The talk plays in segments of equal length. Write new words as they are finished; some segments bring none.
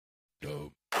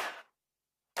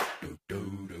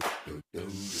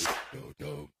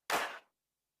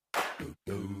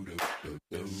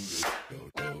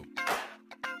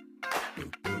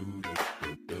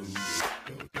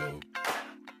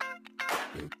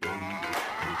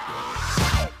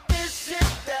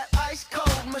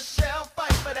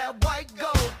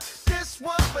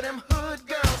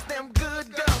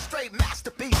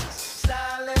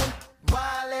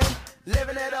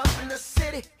Living it up in the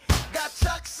city. Got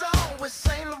Chuck's on with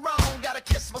Saint Laurent. Gotta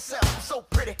kiss myself, I'm so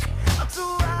pretty. I'm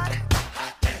too hot.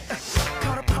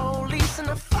 Call the police and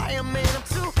the fireman. I'm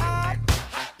too hot.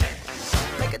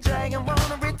 Make a dragon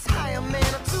wanna retire,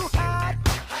 man. I'm too hot.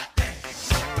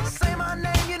 Say my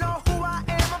name, you know who I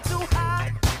am. I'm too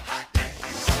hot.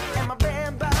 And my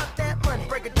band bought that money.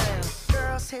 Break it down.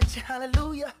 Girls hit you,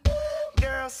 hallelujah.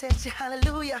 Girls hit you,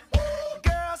 hallelujah.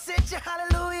 Girls hit you,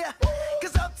 hallelujah.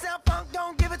 'Cause Uptown Funk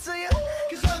don't give it to you.